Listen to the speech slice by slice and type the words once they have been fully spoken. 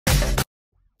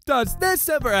Does this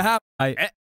ever happen? I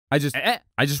just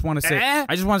want to say,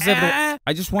 I just want to save the what?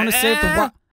 I just want to save the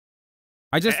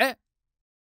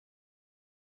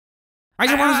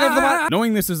what?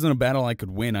 Knowing this isn't a battle I could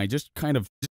win, I just kind of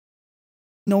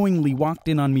knowingly walked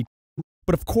in on me.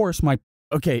 But of course,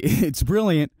 okay, it's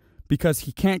brilliant because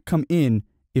he can't come in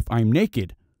if I'm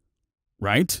naked,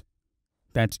 right?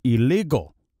 That's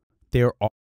illegal. There are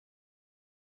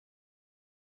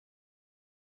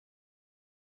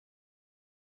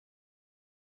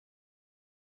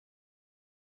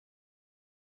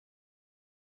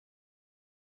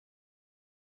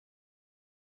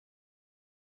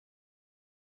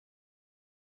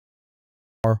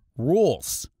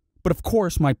rules. But of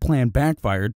course, my plan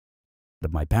backfired.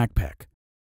 Of my backpack.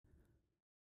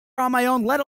 On my own,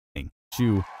 let alone.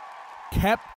 You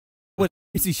kept with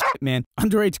crazy shit, man.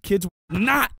 Underage kids were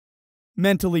not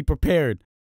mentally prepared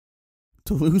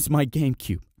to lose my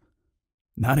GameCube.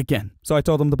 Not again. So I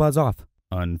told them to buzz off.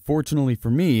 Unfortunately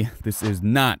for me, this is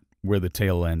not where the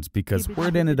tale ends, because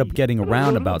word ended up getting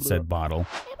around about said bottle,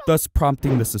 thus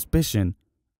prompting the suspicion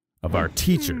of our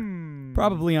teacher.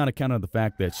 Probably on account of the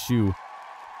fact that Shu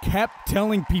kept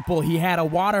telling people he had a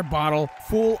water bottle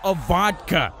full of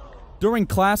vodka. During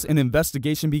class, an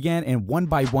investigation began, and one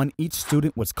by one, each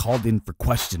student was called in for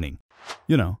questioning.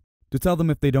 You know, to tell them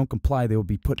if they don't comply, they will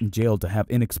be put in jail to have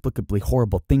inexplicably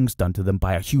horrible things done to them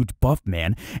by a huge buff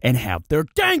man and have their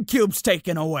GameCubes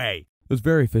taken away. It was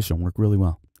very efficient, worked really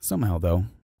well. Somehow, though,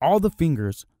 all the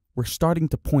fingers were starting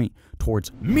to point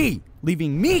towards me,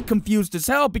 leaving me confused as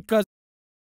hell because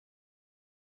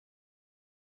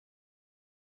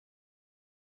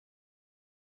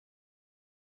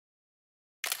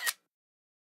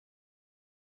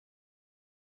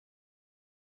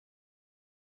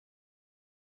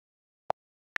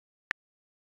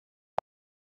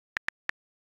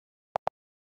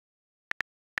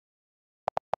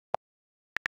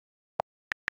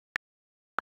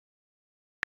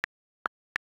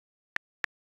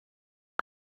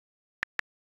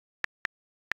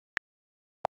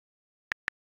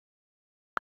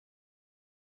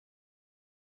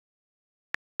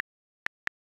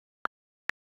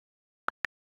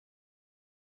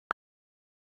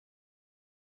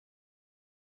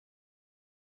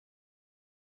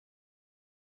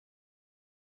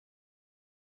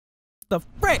the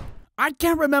frick? I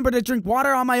can't remember to drink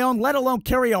water on my own, let alone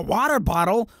carry a water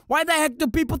bottle. Why the heck do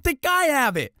people think I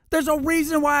have it? There's a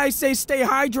reason why I say stay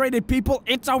hydrated, people.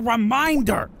 It's a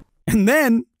reminder. And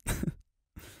then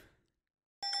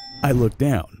I looked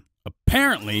down.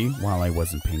 Apparently, while I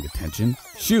wasn't paying attention,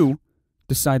 Shu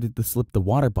decided to slip the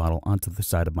water bottle onto the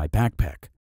side of my backpack.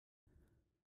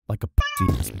 Like a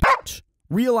pussy bitch.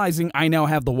 Realizing I now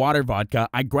have the water vodka,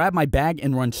 I grab my bag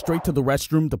and run straight to the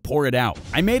restroom to pour it out.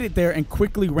 I made it there and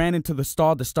quickly ran into the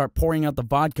stall to start pouring out the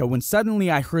vodka when suddenly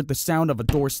I heard the sound of a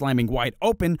door slamming wide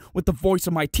open with the voice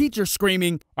of my teacher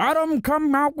screaming, "Adam,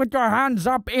 come out with your hands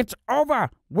up, it's over!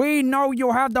 We know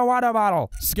you have the water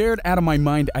bottle!" Scared out of my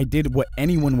mind, I did what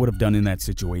anyone would have done in that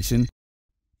situation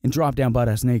and dropped down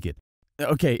butt-ass naked.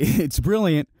 Okay, it's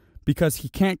brilliant because he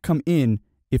can't come in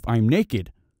if I'm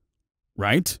naked,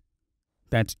 right?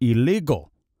 That's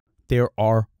illegal. There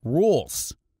are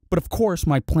rules. But of course,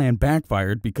 my plan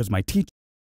backfired because my teacher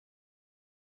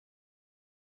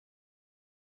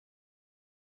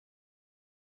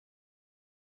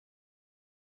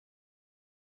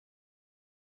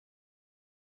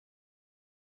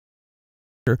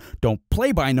don't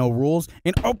play by no rules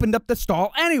and opened up the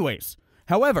stall anyways.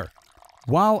 However,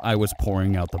 while I was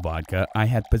pouring out the vodka, I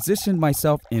had positioned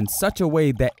myself in such a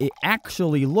way that it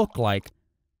actually looked like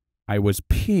I was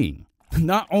peeing.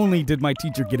 Not only did my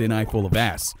teacher get an eye full of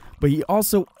ass, but he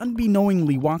also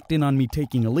unbeknowingly walked in on me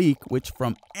taking a leak, which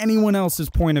from anyone else's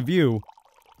point of view,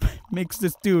 makes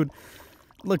this dude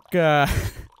look,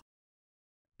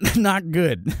 not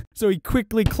good. So he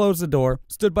quickly closed the door,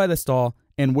 stood by the stall,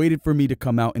 and waited for me to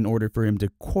come out in order for him to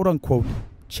quote-unquote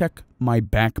check my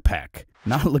backpack.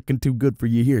 Not looking too good for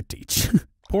you here, Teach.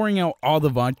 Pouring out all the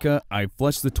vodka, I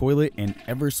flushed the toilet and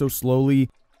ever so slowly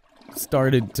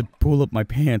started to pull up my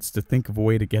pants to think of a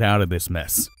way to get out of this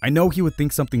mess. I know he would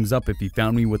think something's up if he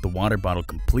found me with the water bottle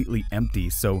completely empty,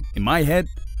 so in my head,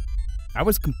 I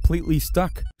was completely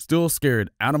stuck. Still scared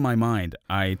out of my mind,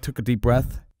 I took a deep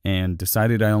breath and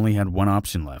decided I only had one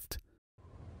option left.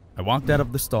 I walked out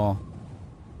of the stall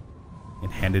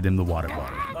and handed him the water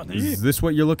bottle. "Is this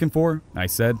what you're looking for?" I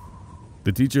said.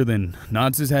 The teacher then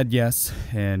nods his head yes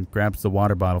and grabs the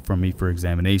water bottle from me for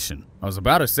examination. I was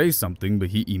about to say something, but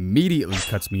he immediately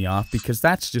cuts me off because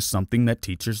that's just something that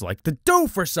teachers like to do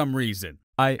for some reason.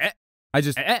 I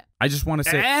just want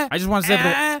to say, I just want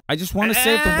to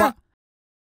save the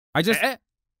I just want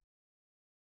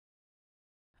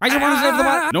to save the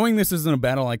bottle. Knowing this isn't a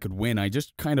battle I could win, I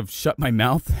just kind of shut my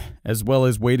mouth, as well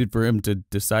as waited for him to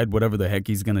decide whatever the heck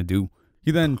he's gonna do.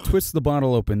 He then twists the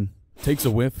bottle open, takes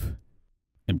a whiff,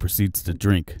 and proceeds to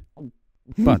drink.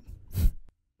 But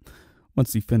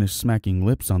once he finished smacking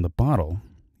lips on the bottle,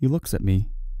 he looks at me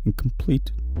in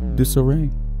complete disarray,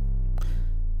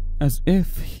 as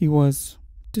if he was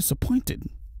disappointed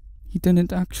he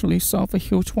didn't actually solve a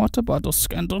huge water bottle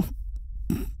scandal.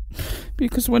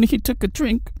 Because when he took a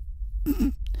drink,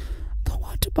 the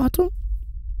water bottle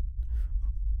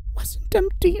wasn't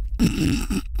empty,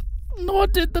 nor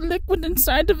did the liquid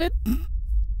inside of it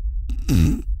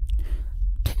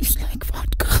taste like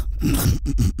vodka.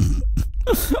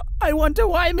 I wonder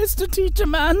why, Mr. Teacher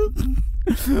Man.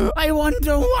 I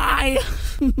wonder why.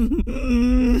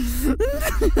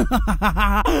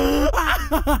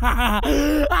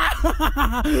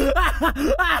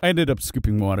 I ended up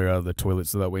scooping water out of the toilet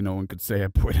so that way no one could say I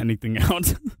poured anything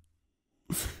out.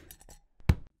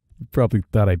 You probably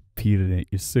thought I peed in it,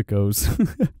 you sickos.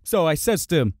 So I says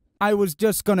to him, I was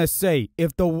just gonna say,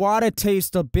 if the water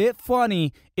tastes a bit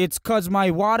funny, it's cause my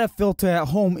water filter at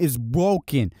home is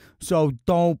broken, so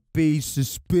don't be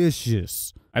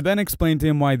suspicious. I then explained to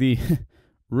him why the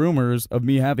rumors of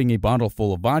me having a bottle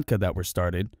full of vodka that were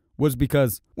started was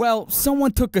because, well,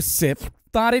 someone took a sip,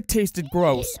 thought it tasted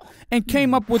gross, and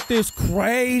came up with this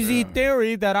crazy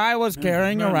theory that I was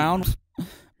carrying around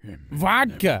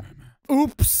vodka.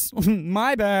 Oops,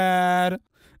 my bad.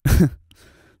 That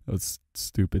was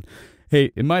stupid.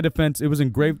 Hey, in my defense, it was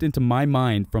engraved into my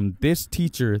mind from this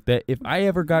teacher that if I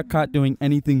ever got caught doing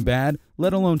anything bad,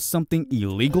 let alone something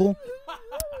illegal,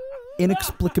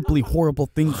 inexplicably horrible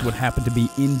things would happen to me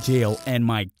in jail and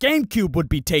my GameCube would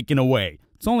be taken away.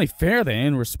 It's only fair that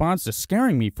in response to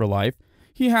scaring me for life,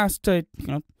 he has to,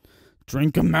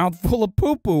 drink a mouthful of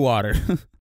poo-poo water.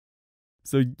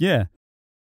 So yeah.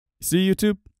 See,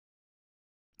 YouTube?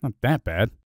 Not that bad.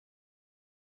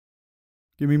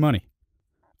 Give me money.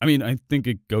 I mean, I think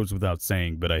it goes without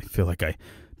saying, but I feel like I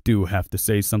do have to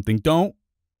say something. Don't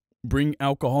bring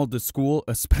alcohol to school,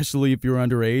 especially if you're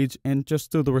underage, and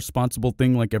just do the responsible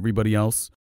thing like everybody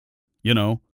else. You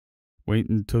know, wait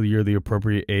until you're the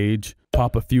appropriate age,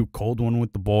 pop a few cold one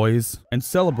with the boys, and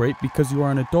celebrate because you are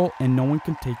an adult and no one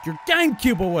can take your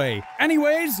GameCube away.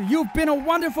 Anyways, you've been a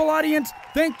wonderful audience.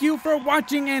 Thank you for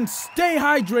watching and stay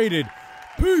hydrated.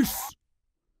 Peace.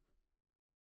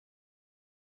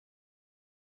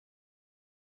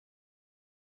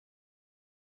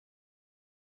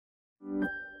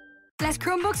 Las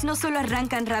Chromebooks no solo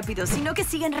arrancan rápido, sino que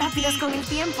siguen rápidas con el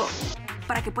tiempo,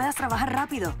 para que puedas trabajar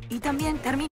rápido y también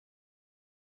terminar.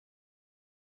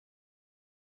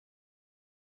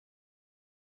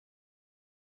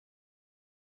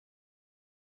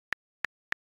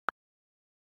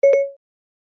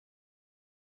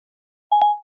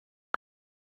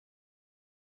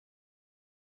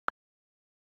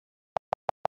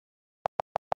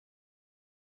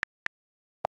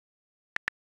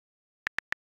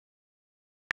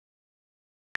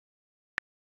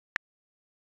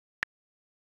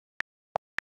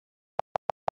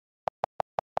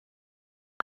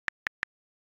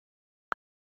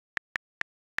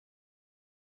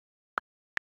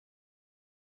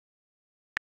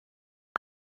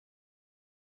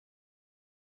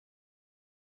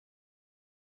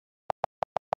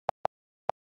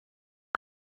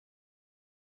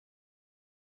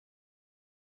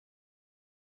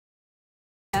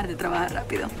 De trabajar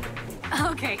rápido.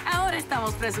 Ok, ahora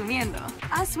estamos presumiendo.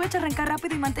 Haz Switch arrancar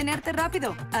rápido y mantenerte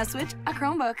rápido. Haz Switch a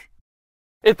Chromebook.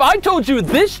 If I told you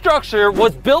this structure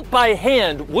was built by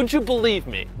hand, would you believe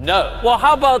me? No. Well,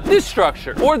 how about this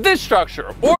structure? Or this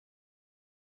structure? Or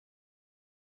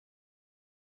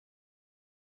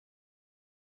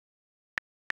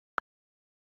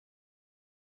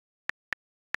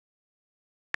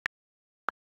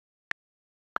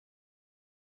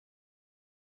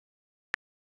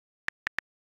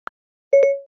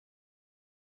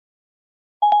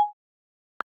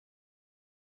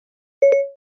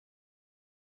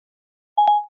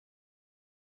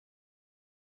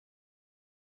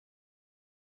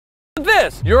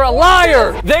this. You're a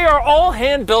liar. They are all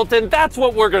hand built and that's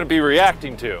what we're going to be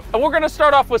reacting to. And we're going to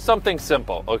start off with something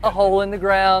simple. Okay. A hole in the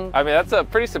ground. I mean, that's a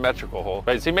pretty symmetrical hole.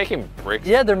 Right, is he making bricks?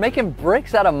 Yeah, they're making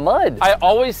bricks out of mud. I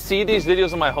always see these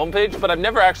videos on my homepage, but I've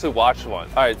never actually watched one.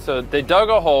 All right, so they dug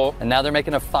a hole. And now they're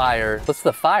making a fire. What's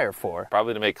the fire for?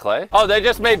 Probably to make clay. Oh, they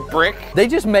just made brick? They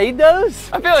just made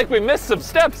those? I feel like we missed some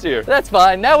steps here. That's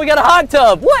fine. Now we got a hot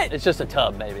tub. What? It's just a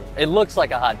tub, maybe. It looks like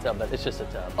a hot tub, but it's just a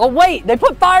tub. Oh, wait, they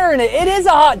put fire in it. It is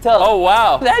a hot tub. Oh,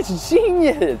 wow. That's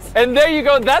genius. And there you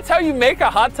go. That's how you make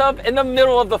a hot tub in the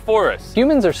middle of the forest.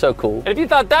 Humans are so cool. And if you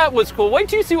thought that was cool, wait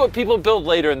till you see what people build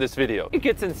later in this video. It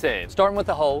gets insane. Starting with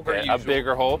the hole. Yeah, a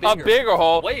bigger hole. A bigger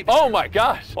hole. Oh my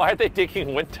gosh. Why are they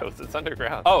digging windows? It's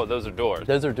underground. Oh, those are doors.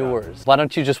 Those are doors. Why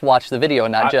don't you just watch the video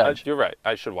and not judge? You're right.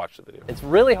 I should watch the video. It's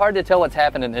really hard to tell what's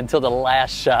happening until the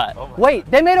last shot. Wait,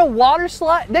 they made a water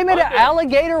slide? They made an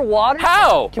alligator water slide?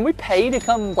 How? Can we pay to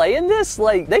come play in this?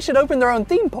 Like, they should open their own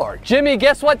theme park. Jimmy,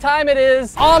 guess what time it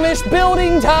is? Amish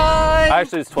building time!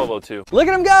 Actually, it's 12:02. Look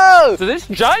at them go! So this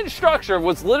giant structure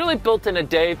was literally built in a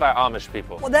day by Amish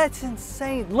people. Well, that's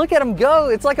insane. Look at them go.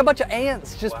 It's like a bunch of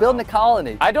ants just building a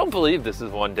colony. I don't believe this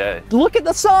is one day. Look at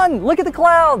the sun. Look at the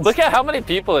clouds. Look at how many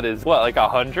people it is. What, like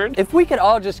 100? If we could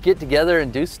all just get together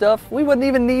and do stuff, we wouldn't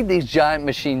even need these giant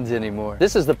machines anymore.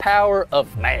 This is the power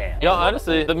of man. You know,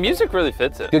 honestly, the music really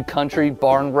fits it. Good country,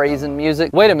 barn raising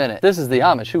music. Wait a minute. This is the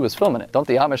Amish. Who was filming it? Don't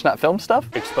the Amish not film stuff?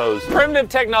 Exposed. Primitive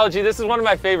technology. This is one of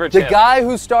my favorite The channels. guy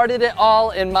who started it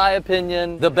all, in my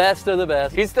opinion, the best of the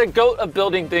best. He's the goat of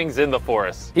building things in the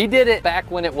forest. He did it back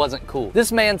when it wasn't cool.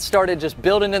 This man started just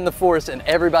building in the forest and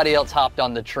everybody else hopped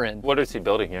on the trend. What is he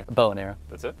building here? A bow and arrow.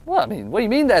 That's it? Well, I mean, what do you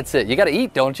mean that's it? You gotta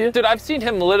eat, don't you? Dude, I've seen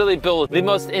him literally build the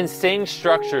most insane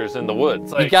structures in the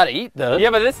woods. You gotta eat though. Yeah,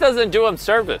 but this doesn't do him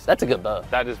service. That's a good bow.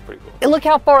 That is pretty cool. And look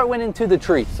how far it went into the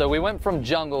tree. So we went from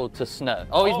jungle to snow.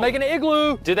 Oh, he's making an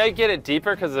igloo. Do they get it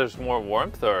deeper because there's more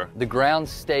warmth, or? The ground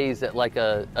stays at like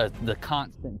the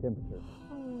constant temperature.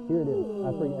 Here it is.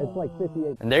 I forget. It's like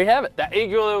 58. And there you have it. That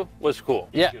igloo was cool.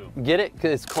 Yeah, get it?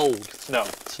 Because it's cold. Snow.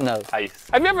 Snow. Ice.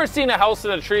 Have you ever seen a house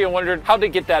in a tree and wondered how to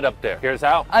get that up there? Here's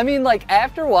how. I mean, like,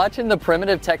 after watching the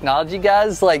primitive technology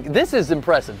guys, like, this is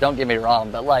impressive. Don't get me wrong,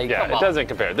 but like, Yeah, it doesn't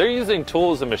compare. They're using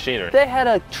tools and machinery. They had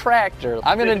a tractor.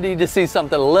 I'm gonna need to see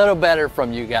something a little better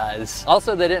from you guys.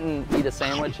 Also, they didn't eat a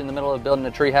sandwich in the middle of building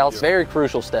a tree house. Very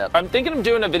crucial step. I'm thinking of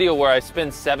doing a video where I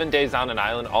spend 7 days on an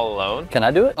island all alone. Can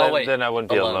I do it? Then I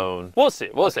wouldn't be alone. We'll see.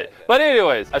 We'll see. But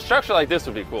anyways, a structure like this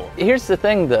would be cool. Here's the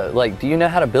thing though, like, do you know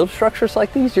how to build structures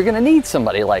like these? You're gonna need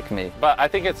somebody like me. But I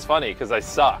think it's funny because I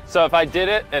suck. So if I did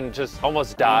it and just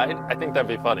almost died, I think that'd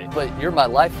be funny. But you're my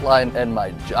lifeline and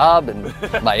my job and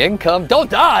my income. Don't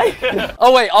die!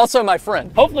 Oh wait, also my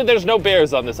friend. Hopefully there's no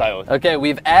bears on this island. Okay,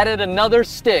 we've added another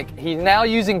stick. He's now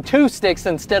using 2 sticks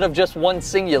instead of just 1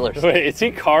 singular stick. Wait, is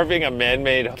he carving a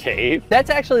man-made cave?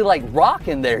 That's actually like rock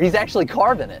in there. He's actually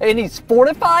carving it. And he's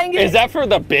fortifying it? Is that for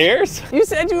the bears? You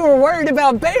said you were worried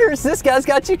about bears. This guy's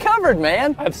got you covered,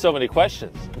 man. I have so many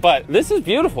questions. But this is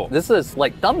beautiful. This is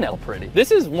like thumbnail pretty.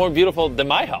 This is more beautiful than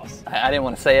my house. I didn't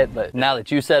want to say it, but now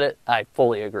that you said it, I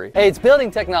fully agree. Hey, it's building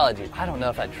technology. I don't know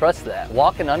if I trust that.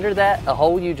 Walking under that, a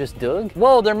hole you just dug?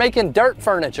 Whoa, they're making dirt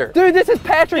furniture. Dude, this is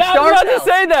Patrick Starr's I was about house. to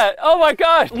say that. Oh my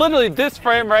gosh. Literally this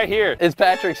frame right here. It's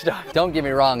Patrick Starr. Don't get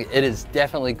me wrong, it is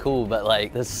definitely cool, but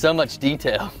like, there's so much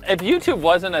detail. If YouTube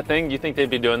wasn't a thing, you think they'd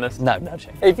be doing this? No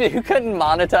chance. If you couldn't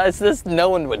monetize this, no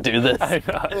one would do this. I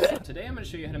know. So today I'm going to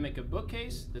show you how to make a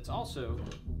bookcase that's also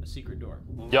a secret door.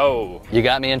 Yo. You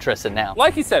got me interested now.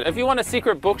 Like you said, if you want a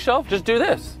secret bookshelf, just do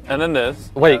this. And then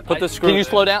this. Wait, put the screw can you in.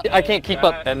 slow down? I can't keep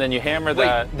up. And then you hammer Wait,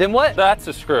 that. then what? That's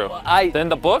the screw. Then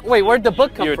the book. Wait, where'd the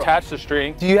book come You from? attach the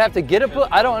string. Do you have to get a book?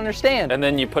 I don't understand. And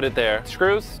then you put it there.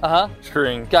 Screws. Uh-huh.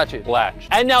 Screwing. Got you. Latch.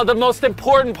 And now the most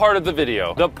important part of the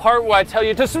video. The part where I tell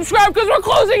you to subscribe because we're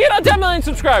closing in on 10 million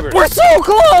subscribers. We're so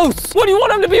close! What, do you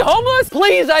want them to be homeless?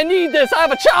 Please, I need this. I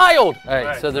have a child. All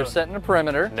right, so they're setting a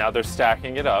perimeter. Now they're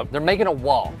stacking it up. They're making a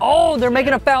wall. Oh, they're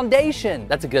making a foundation.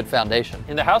 That's a good foundation.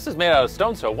 And the house is made out of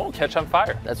stone, so it won't catch on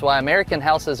fire. That's why American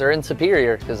houses are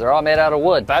superior, because they're all made out of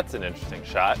wood. That's an interesting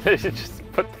shot. They should just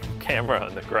put the camera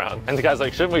on the ground. And the guy's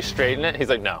like, shouldn't we straighten it? He's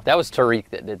like, no. That was Tariq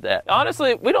that did that.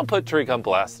 Honestly, we don't put Tariq on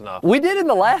blast enough. We did in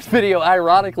the last video,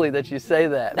 ironically, that you say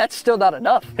that. That's still not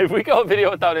enough. If we go a video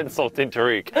without insulting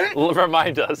Tariq,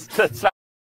 remind us. That's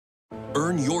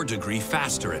Earn your degree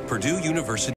faster at Purdue University.